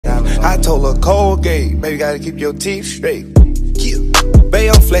I told her Colgate, baby, gotta keep your teeth straight. Yeah. Bay,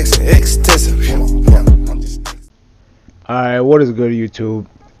 I'm flexing, extensive. Alright, what is good, YouTube?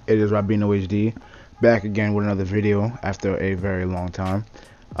 It is Robino HD, back again with another video after a very long time.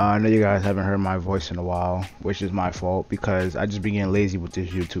 I know you guys haven't heard my voice in a while, which is my fault because I just been getting lazy with this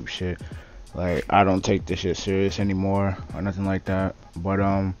YouTube shit. Like, I don't take this shit serious anymore or nothing like that. But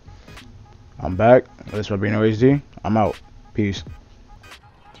I'm back. This is Robino HD. I'm out. Peace.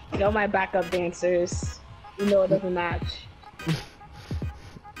 Yo, my backup dancers. You know it doesn't match.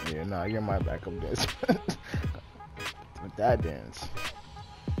 Yeah, nah, you're my backup dancer. With that dance.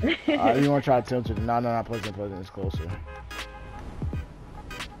 You want to try to tilt it? No, not Pleasant. Pleasant is closer.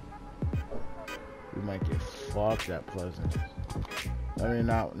 We might get fucked at Pleasant. I mean,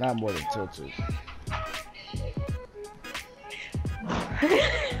 not more than tilted.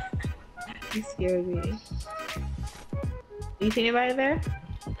 You scared me. You see anybody there?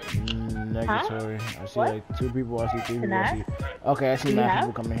 Negatory. Huh? I see like 2 people. I see 3 people. I see... Okay, I see 9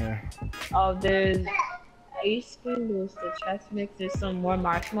 people coming here. Oh, there's ice cream. There's the chest mix. There's some more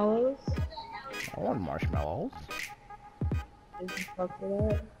marshmallows. I want marshmallows. Did you fuck with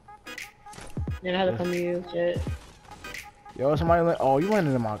that? Then I have to come to you, shit. Yo, somebody let. Oh, you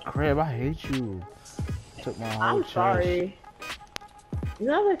landed in my crib. I hate you. Took my whole I'm chest. sorry. You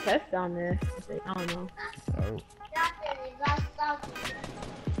have a chest down there. I don't know. Oh.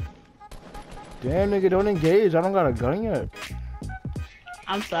 Damn, nigga, don't engage. I don't got a gun yet.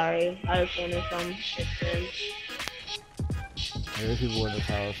 I'm sorry. I just wanted some pictures. There's people in this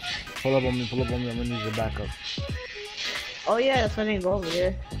house. Pull up on me. Pull up on me. I'm gonna need your backup. Oh yeah, that's why I didn't go over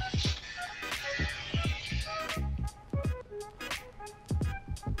there.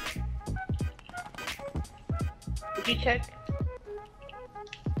 Did you check?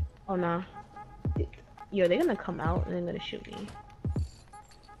 Oh no. Yo, they're gonna come out and they're gonna shoot me.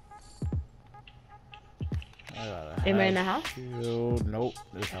 Anybody in the house? Nope,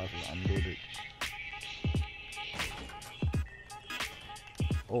 this house is unlooted.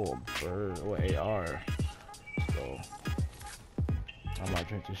 Oh, a bird. Oh, AR. Let's go. I might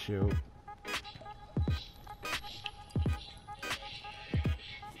drink the shield.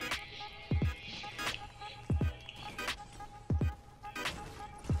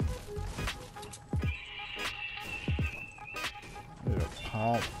 There's a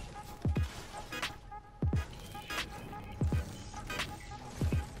pump.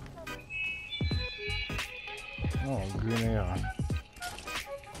 Oh, green AR.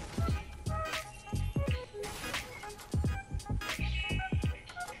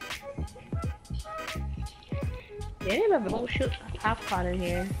 They didn't have a whole shoot popcorn in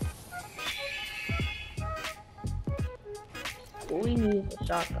here. We need a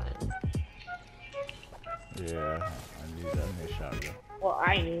shotgun. Yeah, I need that in a shotgun. Well,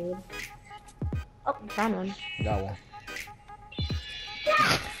 I need. Oh, found one. Got one.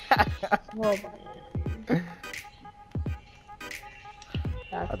 Well,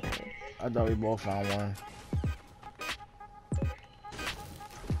 that's nice. I thought we both found one.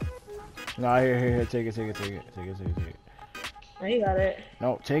 No, here, take it. Oh, you got it.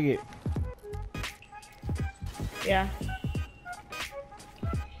 No, take it. Yeah.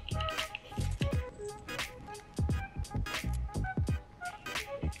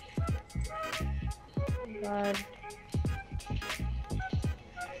 God.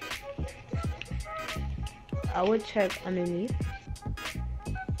 I would check underneath.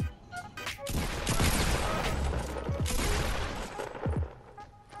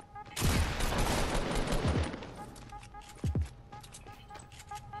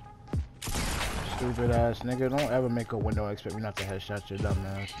 Stupid ass nigga, don't ever make a window and expect me not to headshot your dumb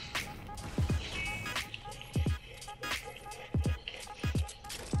ass.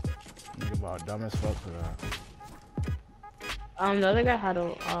 Nigga about dumb as fuck for that. The other guy had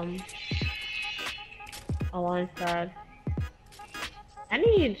a launch pad. I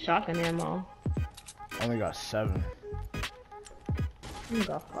need shotgun ammo. Only got 7. I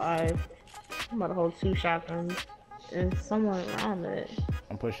got 5. I'm about to hold 2 shotguns. There's someone around it.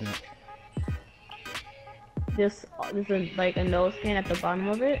 I'm pushing it. There's like a nose scan at the bottom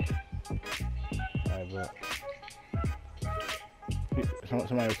of it. Alright, bro.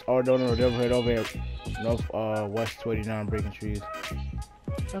 Somebody was over here. North, west 29, breaking trees.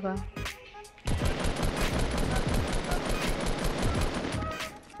 Okay.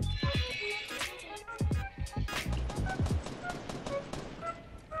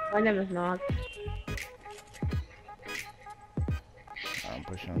 My name is knocked. I'm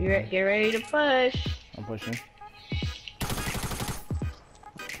pushing. Get ready to push. I'm pushing.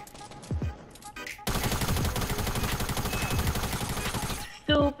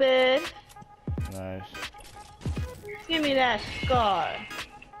 Stupid stupid. Nice. Give me that scar.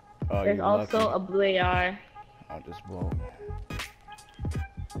 Oh, There's you also lucky. a blue AR. I'll just blow.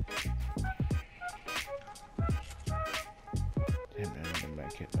 Damn, man, I'm gonna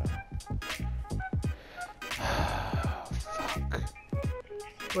make it now. Fuck.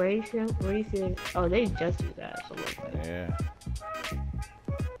 Where you see? Oh, they just do that. So look like. Yeah.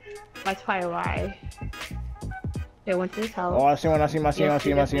 That's probably why. They went to his house. Oh, I see one. I see him. I see him. I Yes,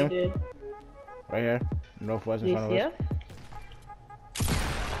 see him. I see him. did. Right here. Northwest Do in you front see of it? us.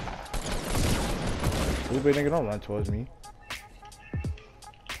 Stupid nigga, don't run towards me.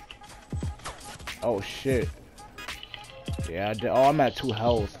 Oh shit. Yeah, I did. Oh, I'm at 2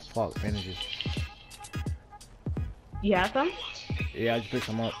 health. Fuck, bandages. You have them? Yeah, I just picked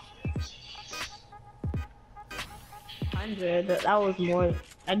some up. 100. That was more.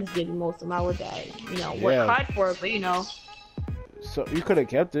 I just did most of my work. I, you know, Yeah. work hard for it, but you know. So you could have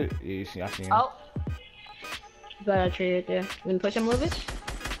kept it. Yeah, you see, I seen him. Oh. Got a tree right there. You wanna push him a little bit?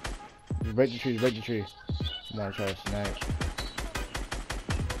 Just break the tree. Break the tree. I'm gonna try to snipe.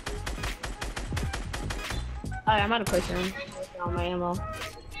 Alright, I'm about to push him. On my ammo.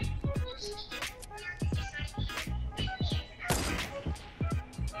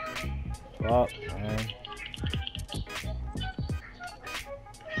 Fuck, man.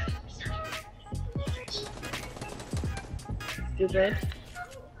 Stupid.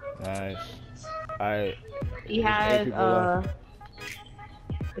 Nice. He there's 8 has people left.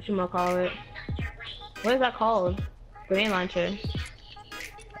 what you gonna call it? What is that called? Grenade launcher.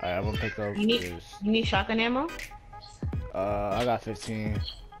 Alright, I'm gonna pick up You need this. you need shotgun ammo? I got 15.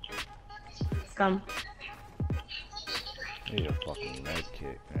 Come. I need a fucking med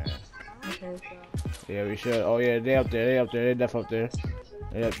kit, man. Okay, so Yeah, we should. Oh yeah, they up there. They up there. They def up there.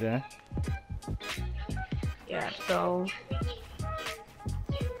 They up there. yeah, so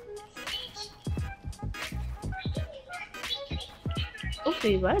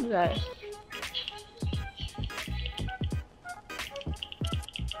oopsie, what is that?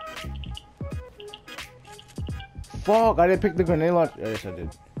 Fuck! I didn't pick the grenade launcher. Yes, I did.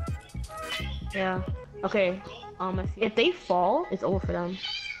 Yeah. Okay. I see. If they fall, it's over for them.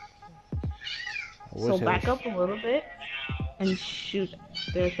 So back up a little bit and shoot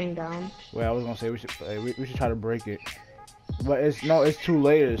their thing down. Well, I was gonna say we should try to break it, but it's 2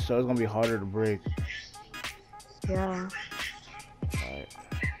 layers, so it's gonna be harder to break. Yeah. Alright.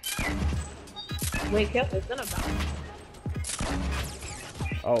 Wake up! It's gonna bounce.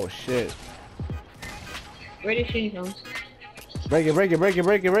 Oh shit! Where did she from? Break it! Break it! Break it!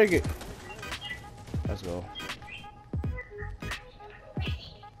 Break it! Break it! Let's go.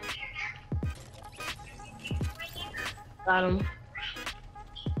 Got him.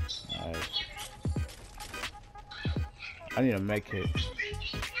 Alright. I need a med kit.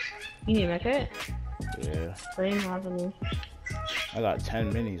 You need a med kit? Yeah. I didn't have any. I got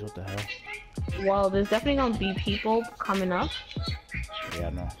 10 minis. What the hell? Well, there's definitely gonna be people coming up. Yeah, I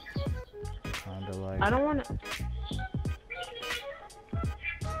know. Kinda like. I don't wanna.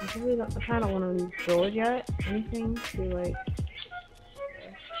 I kind of want to rebuild yet. Anything to like.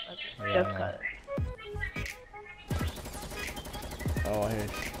 Yeah, Just I know. cut. Oh, I hear.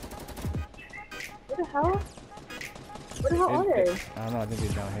 What the hell? What the hell are they? I don't know. I think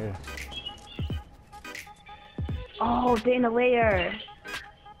they're down here. Oh, they're in a layer.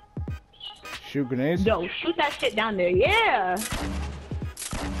 Shoot grenades? Yo, shoot that shit down there. Yeah.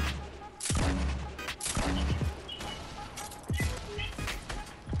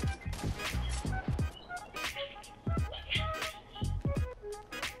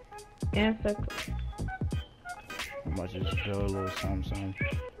 And How much is this bill? A little something.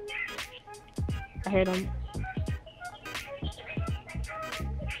 I hit him.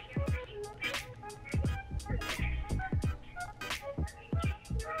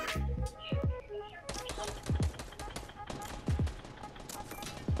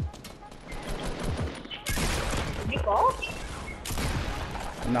 You fall?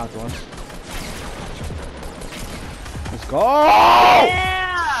 Knocked one. Let's go!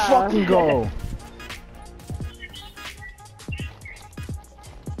 Yeah! Fucking go!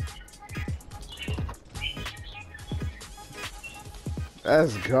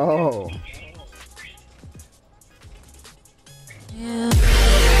 Let's go!